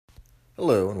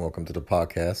Hello and welcome to the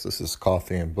podcast. This is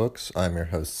Coffee and Books. I'm your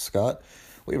host, Scott.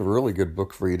 We have a really good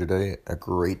book for you today, a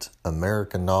great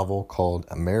American novel called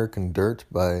American Dirt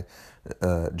by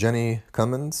Jeanine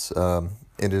Cummins.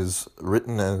 It is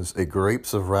written as a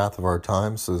Grapes of Wrath of Our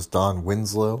Time, says Don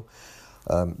Winslow.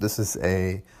 This is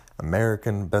a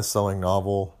American best-selling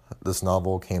novel. This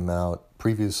novel came out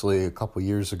previously a couple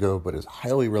years ago, but is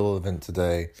highly relevant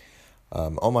today.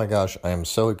 Oh my gosh, I am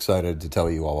so excited to tell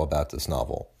you all about this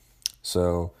novel.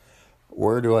 So,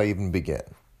 where do I even begin?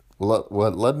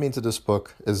 What led me to this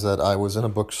book is that I was in a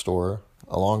bookstore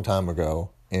a long time ago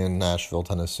in Nashville,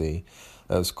 Tennessee.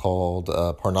 It was called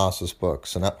Parnassus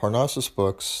Books. And at Parnassus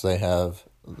Books, they have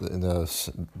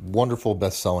this wonderful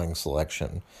best-selling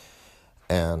selection.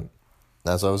 And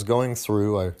as I was going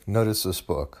through, I noticed this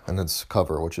book and its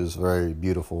cover, which is very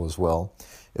beautiful as well.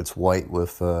 It's white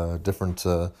with different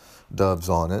doves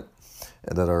on it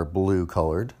that are blue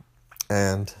colored.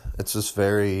 And it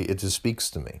just speaks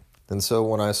to me. And so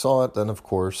when I saw it, then of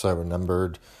course I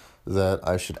remembered that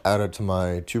I should add it to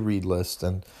my to-read list.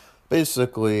 And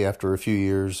basically, after a few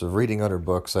years of reading other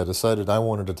books, I decided I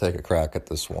wanted to take a crack at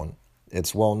this one.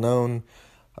 It's well known.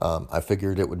 I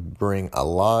figured it would bring a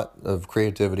lot of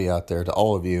creativity out there to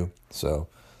all of you. So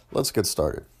let's get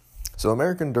started. So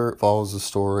American Dirt follows the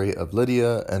story of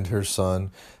Lydia and her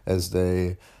son as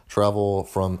they travel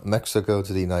from Mexico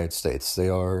to the United States. They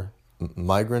are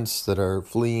migrants that are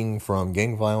fleeing from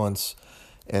gang violence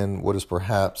and what is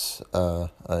perhaps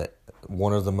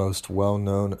one of the most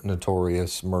well-known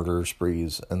notorious murder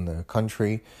sprees in the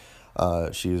country.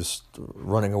 She is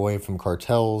running away from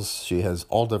cartels. She has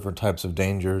all different types of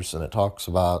dangers, and it talks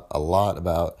about a lot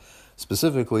about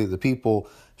specifically the people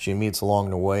she meets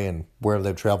along the way and where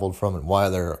they've traveled from and why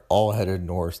they're all headed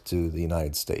north to the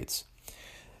United States.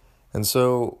 And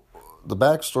so the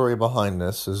backstory behind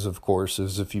this is, of course,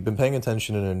 if you've been paying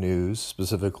attention in the news,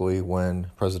 specifically when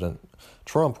President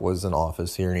Trump was in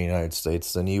office here in the United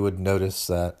States, then you would notice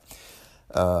that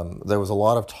there was a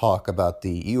lot of talk about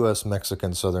the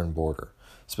U.S.-Mexican southern border.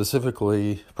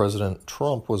 Specifically, President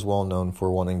Trump was well known for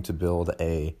wanting to build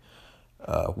a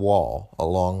wall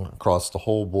across the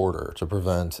whole border to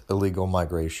prevent illegal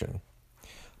migration.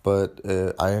 But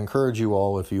I encourage you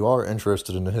all, if you are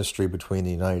interested in the history between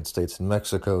the United States and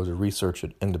Mexico, to research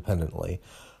it independently.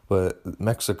 But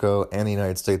Mexico and the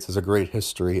United States has a great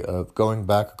history of going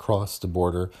back across the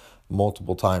border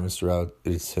multiple times throughout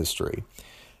its history.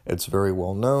 It's very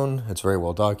well known, it's very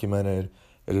well documented.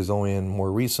 It is only in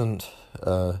more recent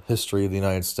history of the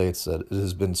United States that it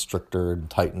has been stricter and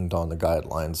tightened on the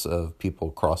guidelines of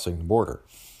people crossing the border.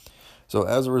 So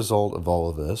as a result of all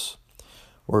of this,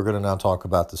 we're going to now talk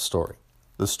about the story.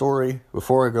 The story,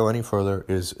 before I go any further,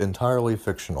 is entirely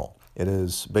fictional. It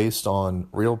is based on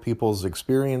real people's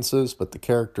experiences, but the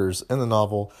characters in the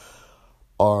novel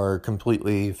are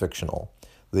completely fictional.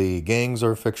 The gangs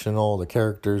are fictional, the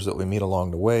characters that we meet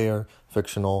along the way are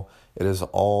fictional. It is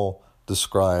all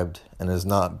described and is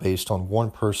not based on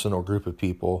one person or group of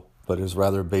people, but is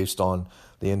rather based on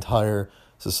the entire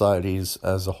societies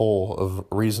as a whole of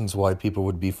reasons why people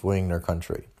would be fleeing their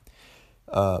country.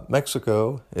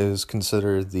 Mexico is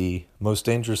considered the most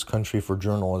dangerous country for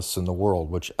journalists in the world,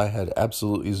 which I had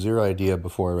absolutely zero idea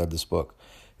before I read this book.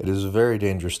 It is very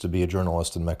dangerous to be a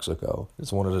journalist in Mexico.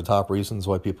 It's one of the top reasons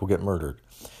why people get murdered.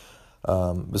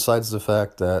 Besides the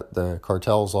fact that the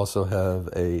cartels also have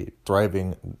a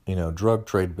thriving, drug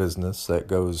trade business that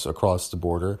goes across the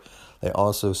border, they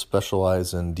also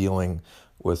specialize in dealing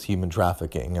with human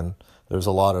trafficking, and there's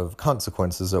a lot of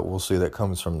consequences that we'll see that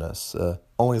comes from this.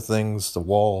 Only things the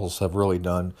walls have really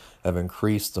done have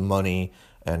increased the money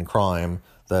and crime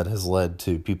that has led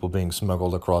to people being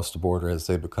smuggled across the border as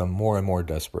they become more and more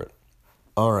desperate.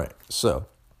 All right, so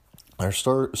our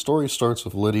story starts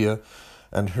with Lydia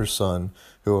and her son,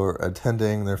 who are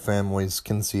attending their family's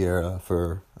quinceañera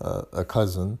for a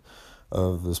cousin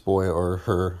of this boy, or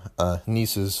her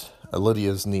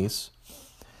Lydia's niece,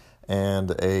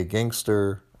 and a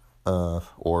gangster,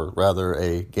 or rather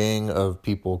a gang of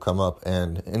people come up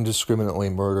and indiscriminately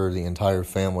murder the entire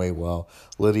family while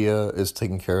Lydia is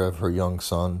taking care of her young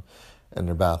son in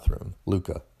their bathroom,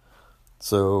 Luca.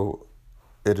 So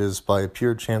it is by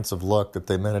pure chance of luck that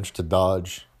they managed to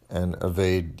dodge and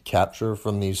evade capture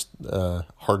from these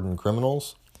hardened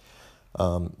criminals.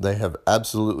 They have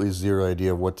absolutely zero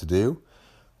idea what to do,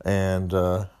 and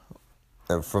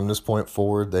from this point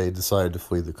forward, they decided to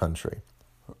flee the country.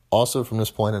 Also, from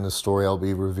this point in the story, I'll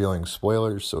be revealing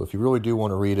spoilers, so if you really do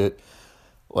want to read it,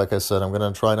 like I said, I'm going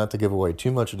to try not to give away too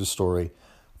much of the story,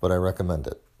 but I recommend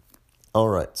it. All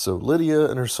right, so Lydia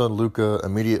and her son Luca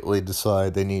immediately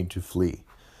decide they need to flee.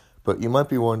 But you might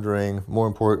be wondering, more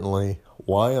importantly,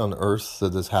 why on earth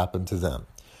did this happen to them?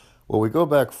 Well, we go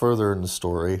back further in the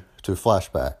story to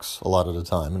flashbacks a lot of the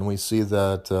time, and we see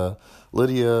that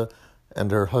Lydia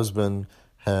and her husband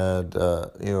had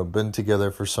been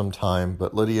together for some time,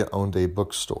 but Lydia owned a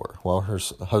bookstore while her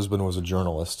husband was a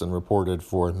journalist and reported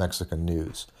for Mexican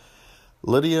news.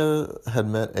 Lydia had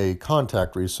met a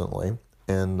contact recently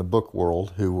in the book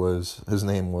world his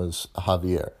name was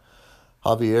Javier.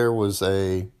 Javier was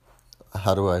a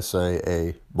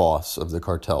boss of the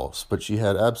cartels, but she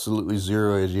had absolutely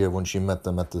zero idea when she met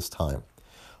them at this time.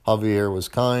 Javier was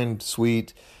kind,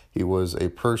 sweet. He was a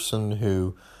person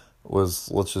who was,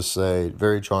 let's just say,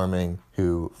 very charming,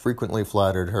 who frequently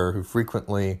flattered her, who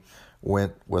frequently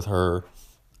went with her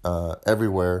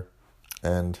everywhere,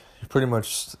 and he pretty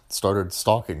much started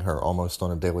stalking her almost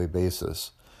on a daily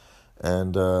basis.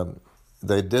 And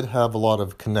they did have a lot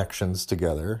of connections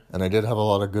together, and they did have a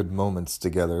lot of good moments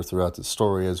together throughout the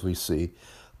story, as we see.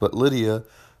 But Lydia,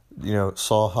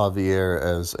 saw Javier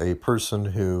as a person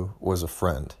who was a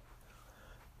friend.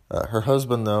 Her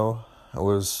husband, though,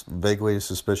 was vaguely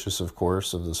suspicious, of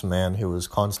course, of this man who was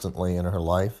constantly in her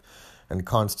life and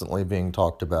constantly being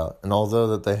talked about. And although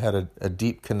that they had a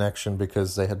deep connection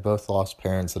because they had both lost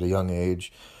parents at a young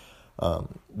age,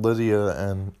 Lydia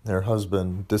and her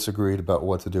husband disagreed about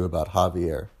what to do about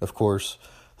Javier. Of course,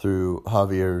 through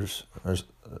Javier's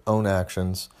own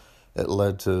actions, it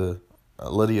led to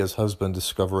Lydia's husband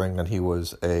discovering that he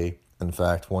was in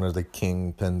fact, one of the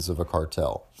kingpins of a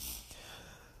cartel.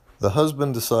 The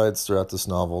husband decides throughout this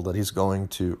novel that he's going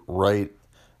to write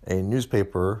a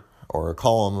newspaper or a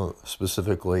column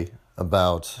specifically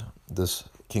about this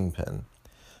kingpin,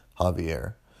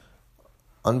 Javier.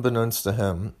 Unbeknownst to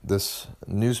him, this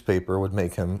newspaper would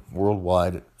make him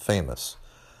worldwide famous.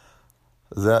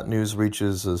 That news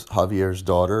reaches Javier's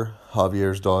daughter.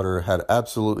 Javier's daughter had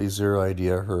absolutely zero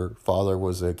idea her father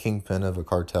was a kingpin of a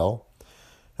cartel,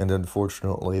 and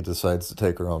unfortunately decides to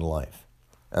take her own life.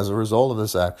 As a result of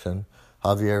this action,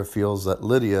 Javier feels that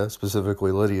Lydia,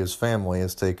 specifically Lydia's family,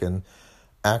 has taken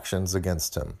actions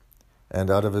against him. And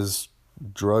out of his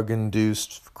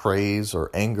drug-induced craze or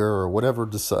anger or whatever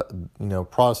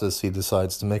process he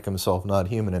decides to make himself not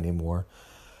human anymore,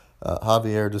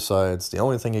 Javier decides the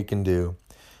only thing he can do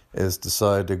is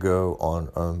decide to go on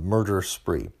a murder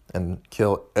spree and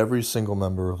kill every single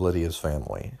member of Lydia's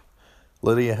family.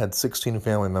 Lydia had 16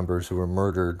 family members who were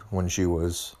murdered when she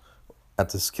was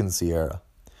at this quinceañera.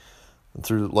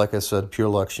 Through, like I said, pure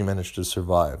luck, she managed to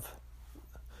survive.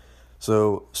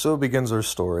 So begins our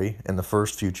story in the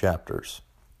first few chapters.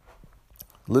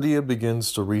 Lydia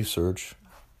begins to research,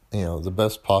 the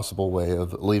best possible way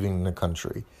of leaving the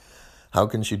country. How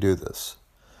can she do this?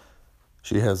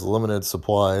 She has limited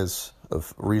supplies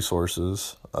of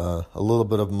resources, a little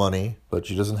bit of money, but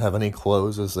she doesn't have any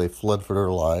clothes as they fled for their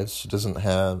lives. She doesn't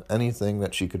have anything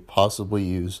that she could possibly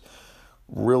use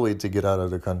really to get out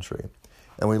of the country.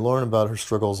 And we learn about her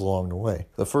struggles along the way.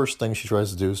 The first thing she tries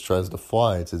to do is tries to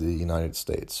fly to the United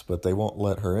States, but they won't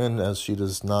let her in as she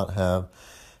does not have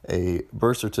a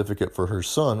birth certificate for her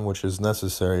son, which is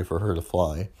necessary for her to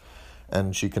fly,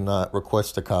 and she cannot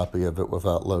request a copy of it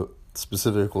without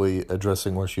specifically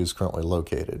addressing where she is currently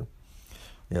located.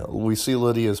 We see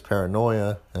Lydia's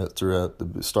paranoia throughout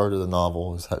the start of the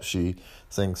novel is that she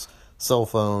thinks cell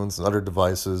phones and other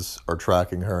devices are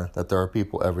tracking her, that there are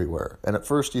people everywhere. And at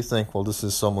first you think, well, this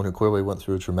is someone who clearly went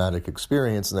through a traumatic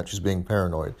experience and that she's being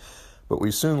paranoid. But we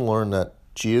soon learn that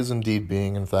she is indeed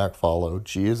being, in fact, followed.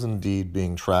 She is indeed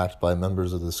being tracked by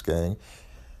members of this gang.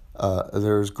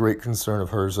 There is great concern of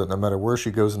hers that no matter where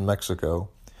she goes in Mexico,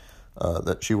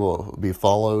 that she will be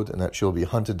followed and that she will be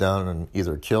hunted down and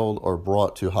either killed or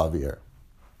brought to Javier.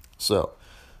 So,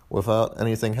 without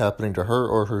anything happening to her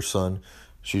or her son,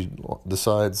 she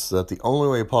decides that the only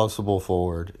way possible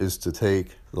forward is to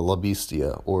take the La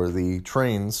Bestia, or the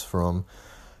trains from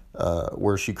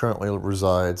where she currently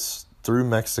resides, through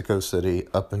Mexico City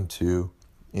up into,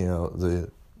 the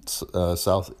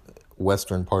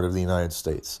southwestern part of the United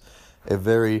States. A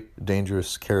very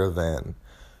dangerous caravan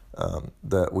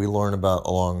that we learn about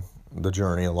along the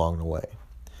journey along the way.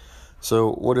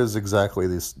 So what is exactly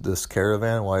this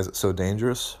caravan? Why is it so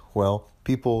dangerous? Well,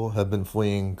 people have been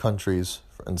fleeing countries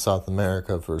in South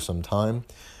America for some time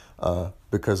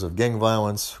because of gang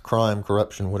violence, crime,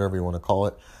 corruption, whatever you want to call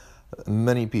it.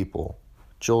 Many people,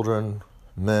 children,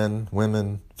 men,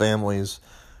 women, families,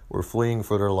 were fleeing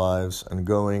for their lives and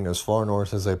going as far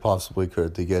north as they possibly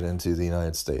could to get into the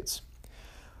United States.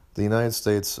 The United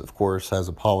States, of course, has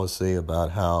a policy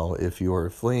about how if you are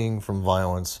fleeing from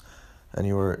violence and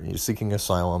you're seeking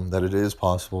asylum, that it is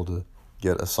possible to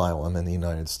get asylum in the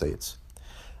United States.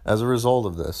 As a result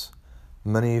of this,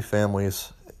 many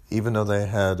families, even though they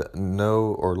had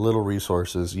no or little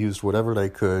resources, used whatever they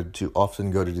could to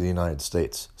often go to the United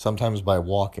States, sometimes by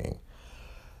walking.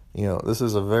 This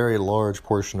is a very large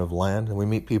portion of land, and we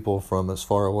meet people from as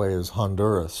far away as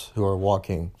Honduras who are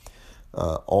walking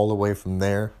all the way from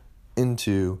there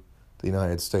into the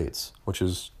United States, which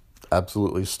is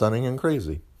absolutely stunning and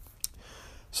crazy.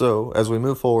 So, as we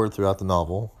move forward throughout the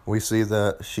novel, we see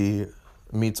that she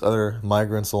meets other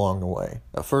migrants along the way.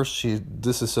 At first, she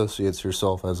disassociates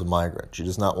herself as a migrant. She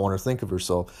does not want to think of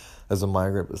herself as a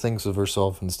migrant, but thinks of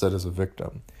herself instead as a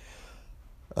victim.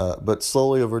 But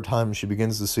slowly over time, she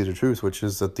begins to see the truth, which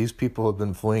is that these people have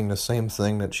been fleeing the same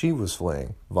thing that she was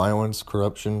fleeing. Violence,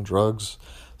 corruption, drugs,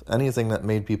 anything that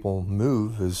made people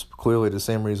move is clearly the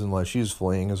same reason why she's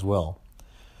fleeing as well.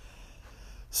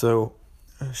 So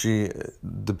she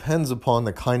depends upon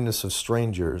the kindness of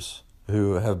strangers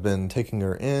who have been taking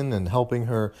her in and helping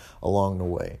her along the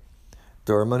way.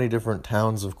 There are many different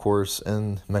towns, of course,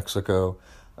 in Mexico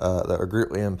that are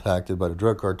greatly impacted by the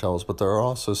drug cartels, but there are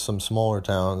also some smaller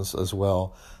towns as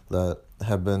well that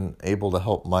have been able to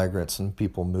help migrants and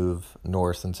people move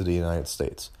north into the United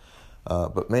States.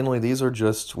 But mainly these are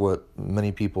just what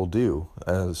many people do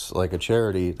as like a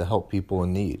charity to help people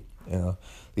in need.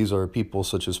 These are people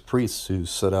such as priests who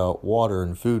set out water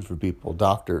and food for people,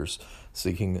 doctors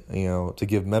seeking, to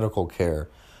give medical care,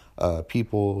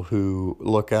 people who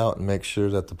look out and make sure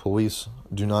that the police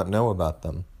do not know about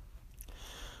them,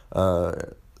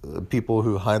 people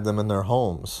who hide them in their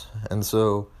homes. And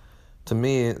so, to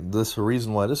me, this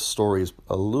reason why this story is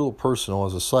a little personal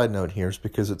as a side note here is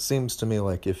because it seems to me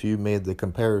like if you made the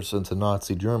comparison to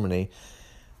Nazi Germany,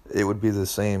 it would be the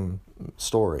same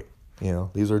story.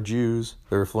 These are Jews,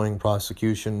 they're fleeing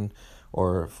prosecution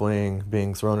or fleeing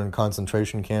being thrown in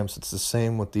concentration camps. It's the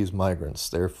same with these migrants.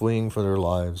 They're fleeing for their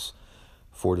lives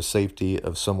for the safety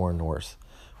of somewhere north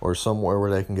or somewhere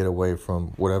where they can get away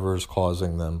from whatever is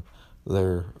causing them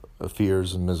their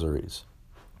fears and miseries.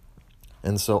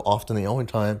 And so often the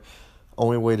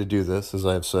only way to do this, as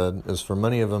I've said, is for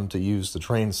many of them to use the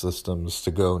train systems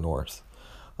to go north.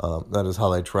 That is how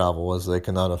they travel, as they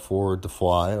cannot afford to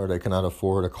fly or they cannot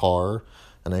afford a car,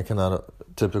 and they cannot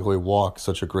typically walk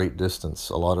such a great distance.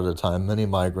 A lot of the time, many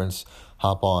migrants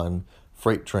hop on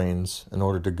freight trains in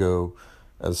order to go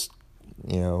as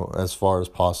far as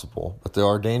possible. But there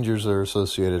are dangers that are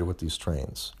associated with these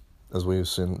trains, as we've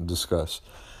soon discussed.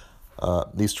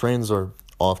 These trains are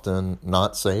often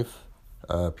not safe.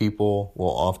 People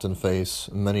will often face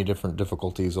many different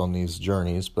difficulties on these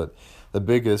journeys, but the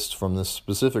biggest from this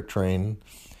specific train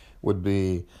would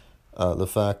be the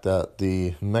fact that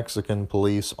the Mexican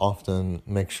police often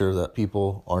make sure that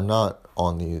people are not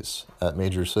on these at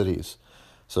major cities.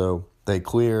 So they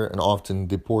clear and often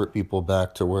deport people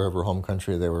back to wherever home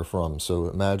country they were from. So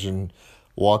imagine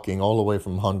walking all the way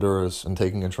from Honduras and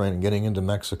taking a train and getting into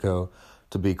Mexico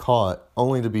to be caught,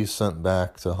 only to be sent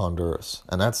back to Honduras.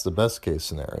 And that's the best case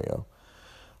scenario.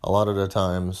 A lot of the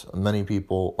times, many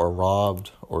people are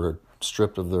robbed or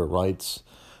stripped of their rights.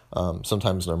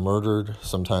 Sometimes they're murdered.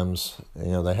 Sometimes,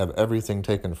 they have everything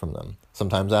taken from them.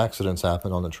 Sometimes accidents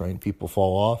happen on the train. People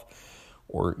fall off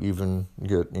or even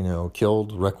get,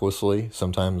 killed recklessly.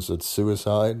 Sometimes it's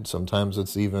suicide. Sometimes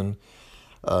it's even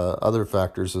other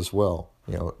factors as well.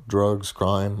 Drugs,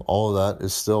 crime, all of that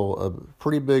is still a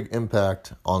pretty big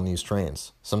impact on these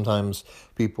trains. Sometimes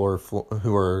people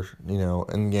who are,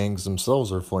 in gangs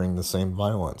themselves are fleeing the same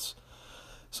violence.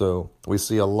 So we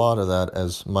see a lot of that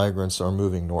as migrants are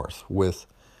moving north with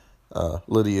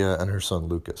Lydia and her son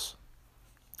Lucas.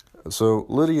 So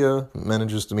Lydia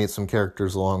manages to meet some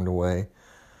characters along the way.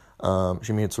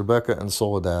 She meets Rebecca and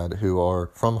Soledad, who are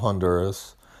from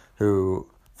Honduras, who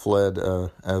fled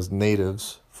as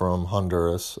natives from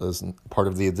Honduras as part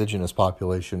of the indigenous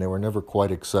population. They were never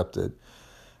quite accepted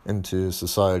into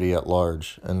society at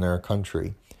large in their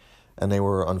country. And they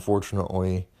were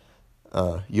unfortunately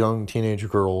young teenage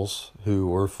girls who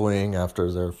were fleeing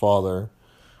after their father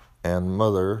and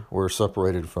mother were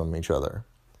separated from each other.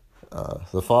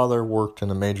 The father worked in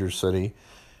a major city,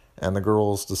 and the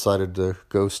girls decided to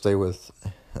go stay with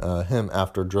him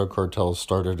after drug cartels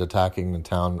started attacking the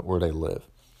town where they live.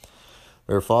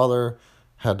 Their father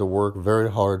had to work very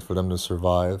hard for them to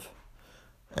survive,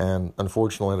 and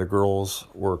unfortunately the girls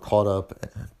were caught up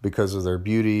because of their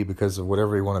beauty, because of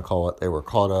whatever you want to call it. They were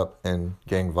caught up in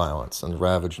gang violence and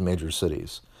ravaged major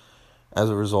cities. As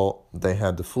a result, they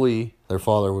had to flee. Their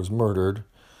father was murdered.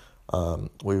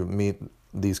 We meet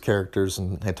these characters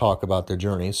and they talk about their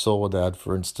journey. Soledad,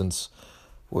 for instance,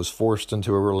 was forced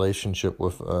into a relationship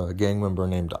with a gang member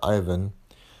named Ivan,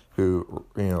 who,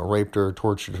 raped her,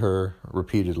 tortured her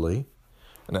repeatedly.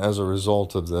 And as a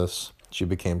result of this, she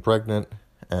became pregnant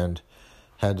and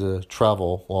had to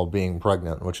travel while being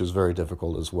pregnant, which is very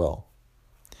difficult as well.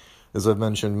 As I've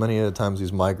mentioned, many of the times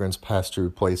these migrants pass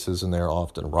through places and they're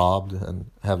often robbed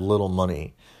and have little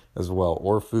money as well,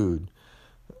 or food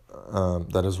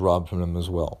that is robbed from them as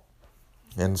well.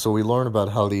 And so we learn about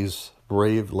how these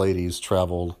brave ladies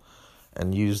traveled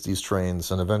and used these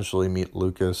trains and eventually meet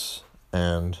Lucas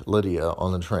and Lydia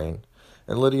on the train.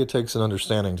 And Lydia takes an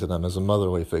understanding to them as a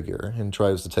motherly figure and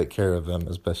tries to take care of them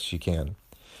as best she can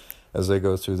as they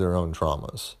go through their own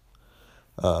traumas.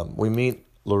 We meet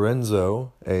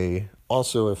Lorenzo,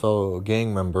 also a fellow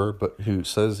gang member, but who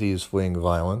says he's fleeing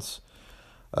violence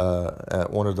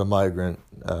at one of the migrant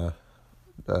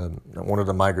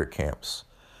camps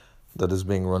that is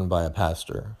being run by a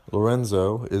pastor.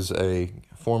 Lorenzo is a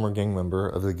former gang member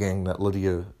of the gang that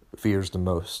Lydia fears the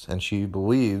most, and she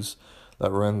believes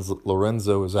that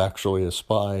Lorenzo is actually a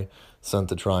spy sent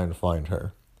to try and find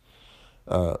her.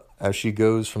 As she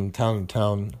goes from town to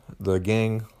town, the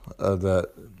gang that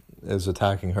is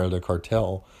attacking her, the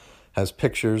cartel, has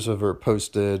pictures of her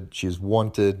posted. She's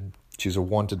wanted. She's a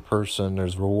wanted person.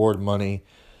 There's reward money.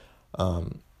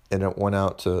 And it went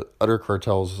out to other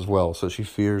cartels as well. So she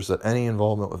fears that any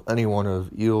involvement with anyone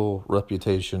of ill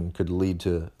reputation could lead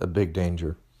to a big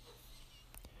danger.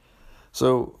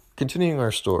 So, continuing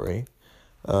our story,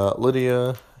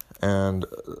 Lydia and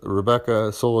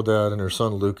Rebecca, Soledad, and her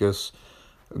son Lucas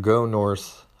go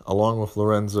north along with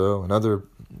Lorenzo and other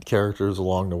characters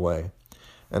along the way.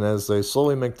 And as they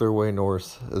slowly make their way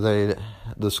north, they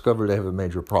discover they have a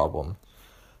major problem.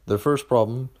 The first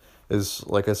problem is,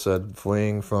 like I said,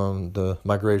 fleeing from the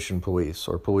migration police,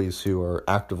 or police who are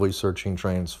actively searching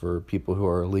trains for people who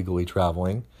are illegally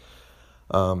traveling.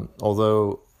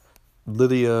 Although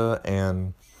Lydia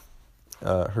and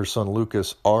her son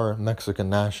Lucas are Mexican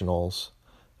nationals,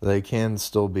 they can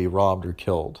still be robbed or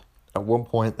killed. At one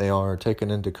point, they are taken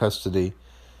into custody,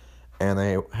 and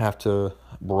they have to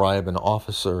bribe an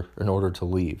officer in order to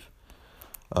leave.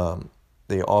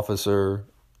 The officer,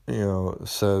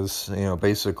 says,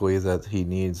 basically that he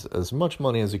needs as much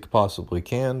money as he possibly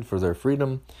can for their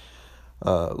freedom.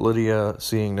 Lydia,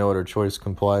 seeing no other choice,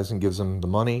 complies and gives him the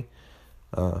money.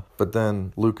 But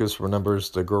then Lucas remembers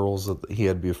the girls that he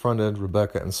had befriended,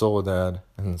 Rebecca and Soledad,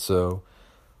 and so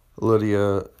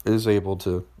Lydia is able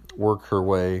to work her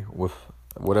way with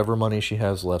whatever money she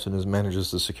has left and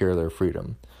manages to secure their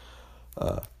freedom.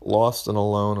 Lost and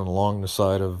alone and along the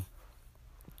side of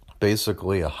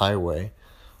basically a highway,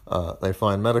 they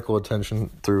find medical attention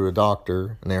through a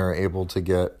doctor, and they are able to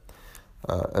get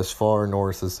as far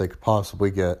north as they could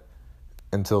possibly get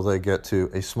until they get to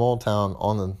a small town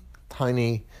on the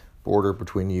tiny border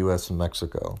between the U.S. and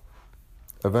Mexico.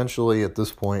 Eventually, at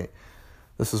this point,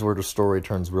 this is where the story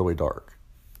turns really dark.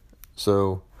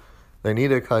 So, they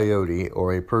need a coyote,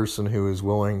 or a person who is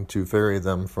willing to ferry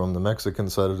them from the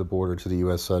Mexican side of the border to the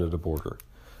U.S. side of the border.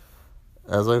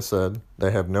 As I said,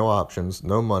 they have no options,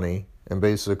 no money, and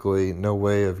basically no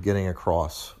way of getting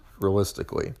across,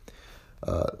 realistically.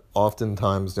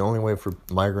 Oftentimes, the only way for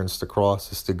migrants to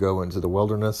cross is to go into the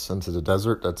wilderness, into the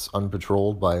desert that's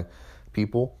unpatrolled by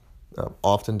people.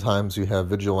 Oftentimes, you have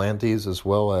vigilantes as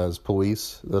well as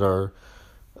police that are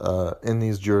in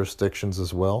these jurisdictions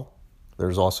as well.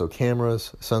 There's also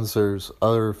cameras, sensors,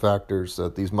 other factors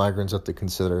that these migrants have to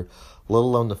consider, let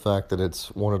alone the fact that it's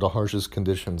one of the harshest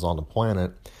conditions on the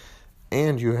planet,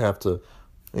 and you have to,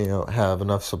 have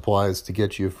enough supplies to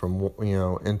get you from,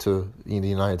 into the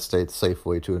United States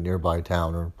safely to a nearby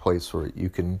town or place where you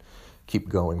can keep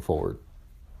going forward.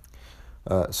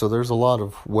 So there's a lot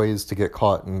of ways to get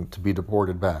caught and to be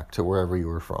deported back to wherever you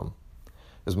were from,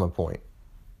 is my point.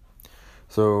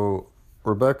 So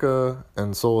Rebecca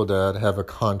and Soledad have a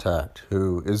contact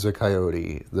who is a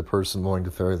coyote, the person willing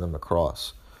to ferry them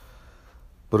across.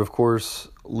 But of course,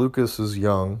 Lucas is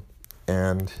young,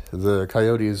 and the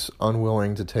coyote is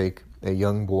unwilling to take a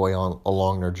young boy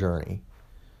along their journey.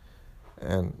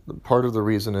 And part of the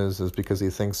reason is because he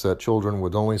thinks that children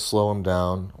would only slow him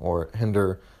down or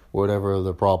hinder whatever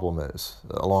the problem is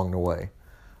along the way.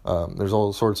 There's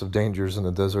all sorts of dangers in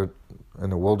the desert, in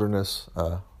the wilderness,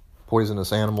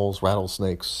 poisonous animals,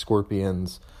 rattlesnakes,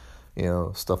 scorpions,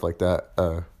 stuff like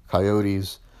that,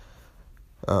 coyotes.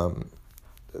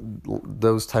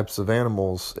 Those types of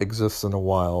animals exist in the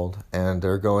wild, and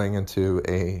they're going into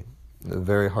a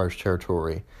very harsh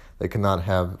territory. They cannot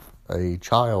have a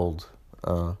child,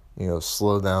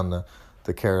 slow down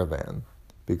the caravan,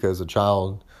 because a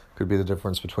child could be the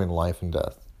difference between life and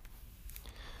death.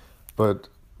 But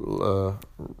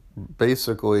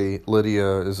basically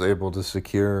Lydia is able to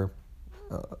secure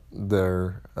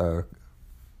their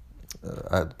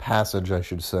passage, I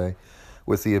should say,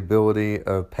 with the ability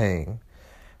of paying.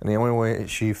 And the only way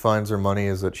she finds her money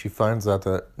is that she finds out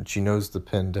that she knows the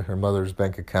PIN to her mother's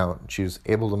bank account. She's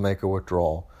able to make a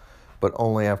withdrawal, but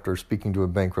only after speaking to a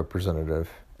bank representative.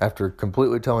 After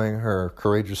completely telling her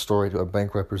courageous story to a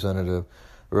bank representative,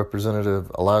 the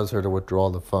representative allows her to withdraw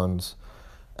the funds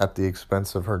at the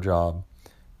expense of her job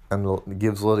and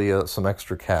gives Lydia some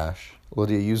extra cash.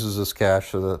 Lydia uses this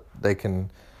cash so that they can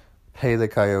pay the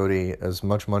coyote as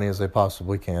much money as they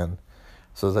possibly can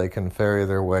so they can ferry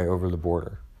their way over the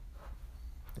border.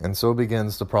 And so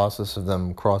begins the process of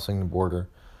them crossing the border.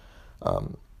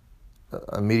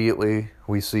 Immediately,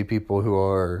 we see people who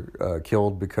are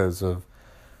killed because of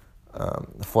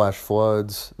flash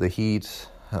floods, the heat.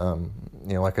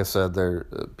 Like I said,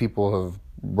 people have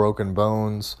broken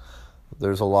bones.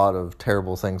 There's a lot of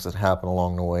terrible things that happen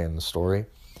along the way in the story.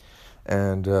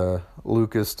 And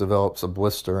Lucas develops a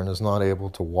blister and is not able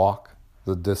to walk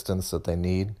the distance that they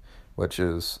need, which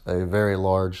is a very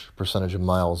large percentage of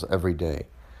miles every day.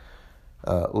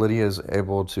 Lydia is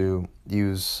able to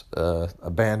use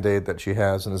a Band-Aid that she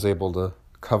has and is able to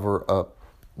cover up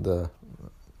the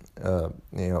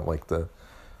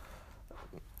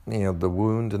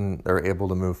wound, and are able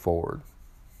to move forward.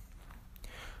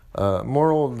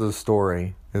 Moral of the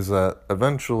story is that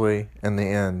eventually, in the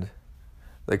end,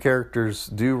 the characters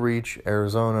do reach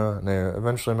Arizona, and they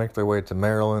eventually make their way to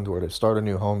Maryland, where they start a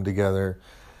new home together,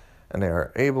 and they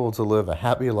are able to live a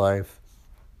happy life,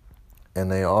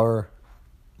 and they are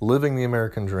living the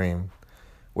American dream,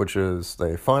 which is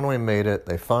they finally made it,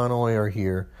 they finally are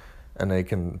here, and they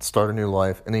can start a new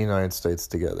life in the United States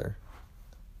together.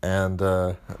 And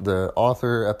the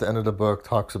author at the end of the book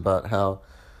talks about how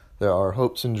there are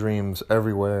hopes and dreams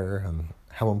everywhere, and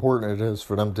how important it is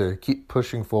for them to keep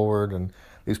pushing forward, and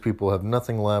these people have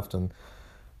nothing left. And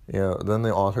then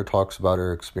the author talks about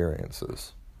her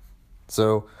experiences.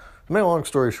 So, to make a long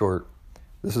story short,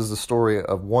 this is the story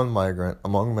of one migrant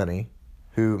among many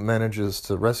who manages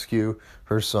to rescue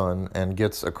her son and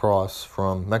gets across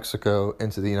from Mexico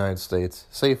into the United States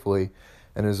safely,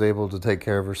 and is able to take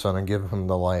care of her son and give him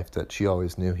the life that she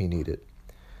always knew he needed.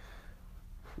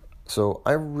 So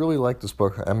I really like this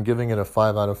book. I'm giving it a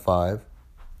 5 out of 5.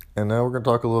 And now we're going to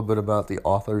talk a little bit about the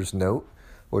author's note,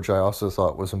 which I also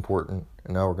thought was important.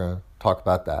 And now we're going to talk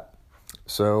about that.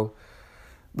 So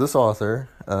this author,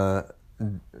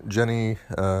 Jeanine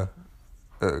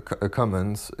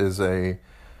Cummins, is a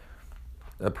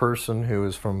person who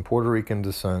is from Puerto Rican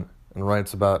descent and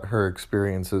writes about her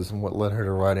experiences and what led her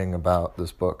to writing about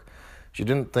this book. She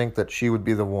didn't think that she would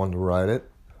be the one to write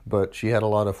it, but she had a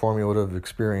lot of formative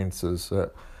experiences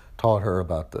that taught her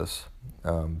about this.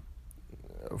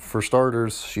 For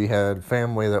starters, she had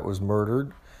family that was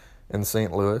murdered in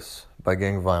St. Louis by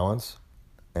gang violence,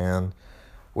 and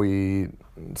we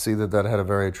see that had a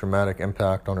very traumatic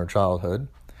impact on her childhood.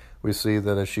 We see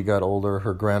that as she got older,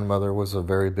 her grandmother was a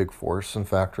very big force and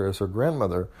factor, as her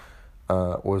grandmother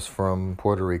was from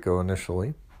Puerto Rico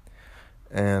initially.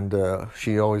 And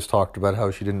she always talked about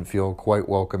how she didn't feel quite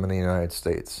welcome in the United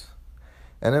States.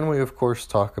 And then we, of course,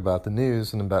 talk about the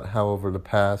news and about how over the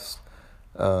past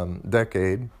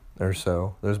decade or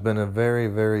so, there's been a very,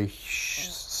 very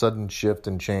sudden shift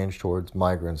and change towards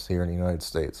migrants here in the United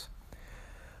States.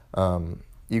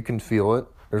 You can feel it.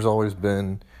 There's always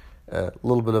been a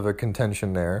little bit of a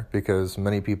contention there because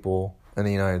many people in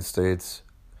the United States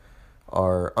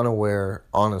are unaware,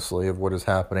 honestly, of what is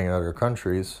happening in other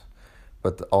countries,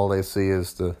 but all they see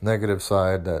is the negative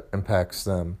side that impacts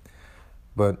them.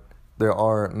 But there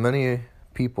are many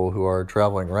people who are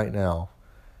traveling right now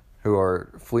who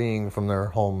are fleeing from their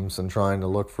homes and trying to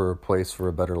look for a place for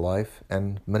a better life,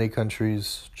 and many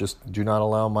countries just do not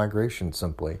allow migration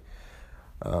simply.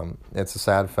 It's a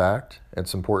sad fact.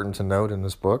 It's important to note in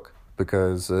this book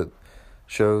because it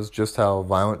shows just how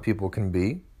violent people can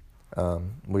be.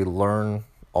 We learn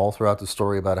all throughout the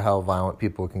story about how violent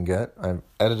people can get. I've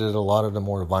edited a lot of the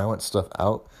more violent stuff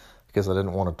out because I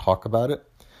didn't want to talk about it.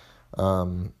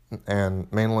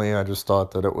 And mainly I just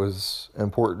thought that it was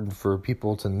important for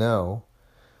people to know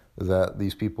that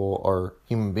these people are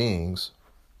human beings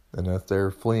and that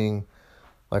they're fleeing,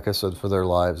 like I said, for their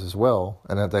lives as well,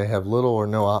 and that they have little or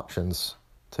no options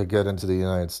to get into the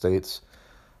United States.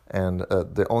 And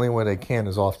the only way they can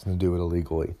is often to do it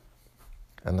illegally.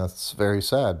 And that's very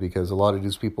sad because a lot of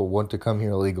these people want to come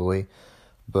here legally,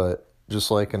 but just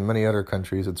like in many other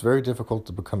countries, it's very difficult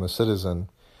to become a citizen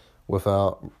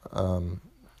without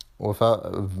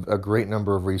a great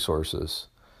number of resources.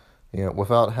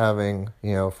 without having,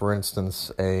 for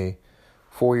instance, a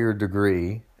 4-year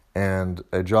degree and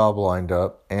a job lined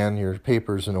up and your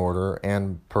papers in order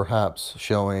and perhaps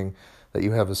showing that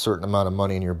you have a certain amount of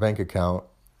money in your bank account,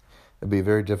 it'd be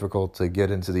very difficult to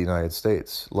get into the United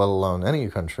States, let alone any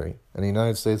country. And the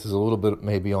United States is a little bit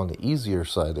maybe on the easier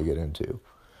side to get into.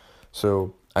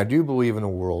 So I do believe in a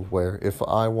world where if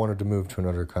I wanted to move to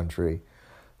another country,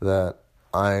 that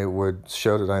I would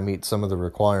show that I meet some of the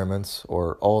requirements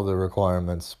or all of the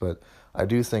requirements, but I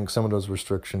do think some of those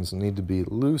restrictions need to be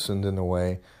loosened in a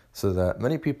way so that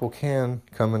many people can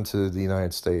come into the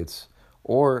United States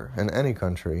or in any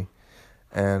country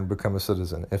and become a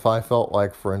citizen. If I felt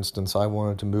like, for instance, I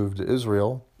wanted to move to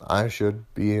Israel, I should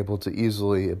be able to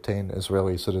easily obtain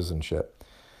Israeli citizenship.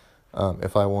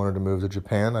 If I wanted to move to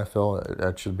Japan, I feel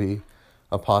that should be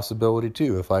a possibility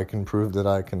too. If I can prove that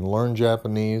I can learn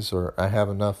Japanese or I have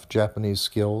enough Japanese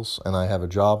skills and I have a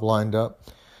job lined up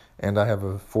and I have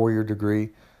a 4-year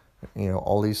degree,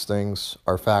 all these things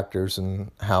are factors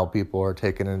in how people are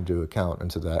taken into account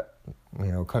into that,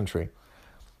 country.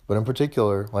 But in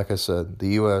particular, like I said, the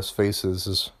U.S. faces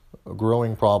this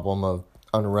growing problem of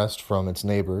unrest from its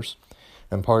neighbors,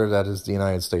 and part of that is the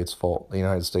United States' fault. The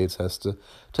United States has to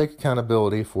take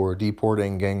accountability for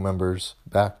deporting gang members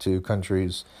back to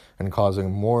countries and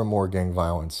causing more and more gang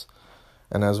violence.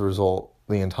 And as a result,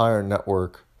 the entire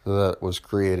network that was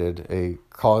created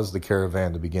caused the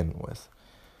caravan to begin with.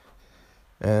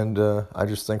 And I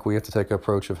just think we have to take an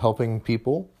approach of helping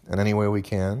people in any way we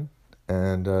can.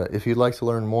 And if you'd like to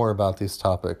learn more about these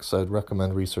topics, I'd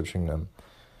recommend researching them,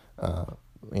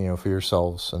 for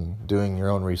yourselves and doing your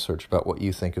own research about what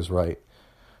you think is right.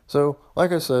 So,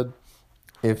 like I said,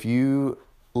 if you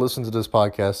listen to this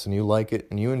podcast and you like it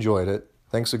and you enjoyed it,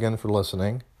 thanks again for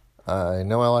listening. I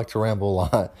know I like to ramble a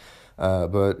lot,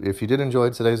 but if you did enjoy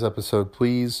today's episode,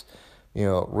 please,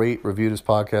 rate, review this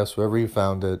podcast wherever you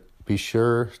found it. Be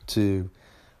sure to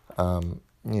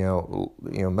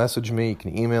message me. You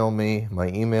can email me. My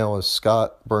email is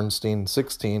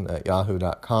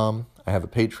scottbernstein16@yahoo.com. I have a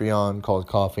Patreon called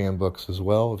Coffee and Books as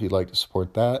well, if you'd like to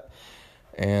support that.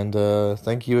 And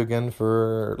thank you again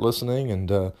for listening. And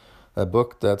that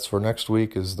book that's for next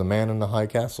week is The Man in the High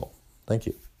Castle. Thank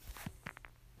you.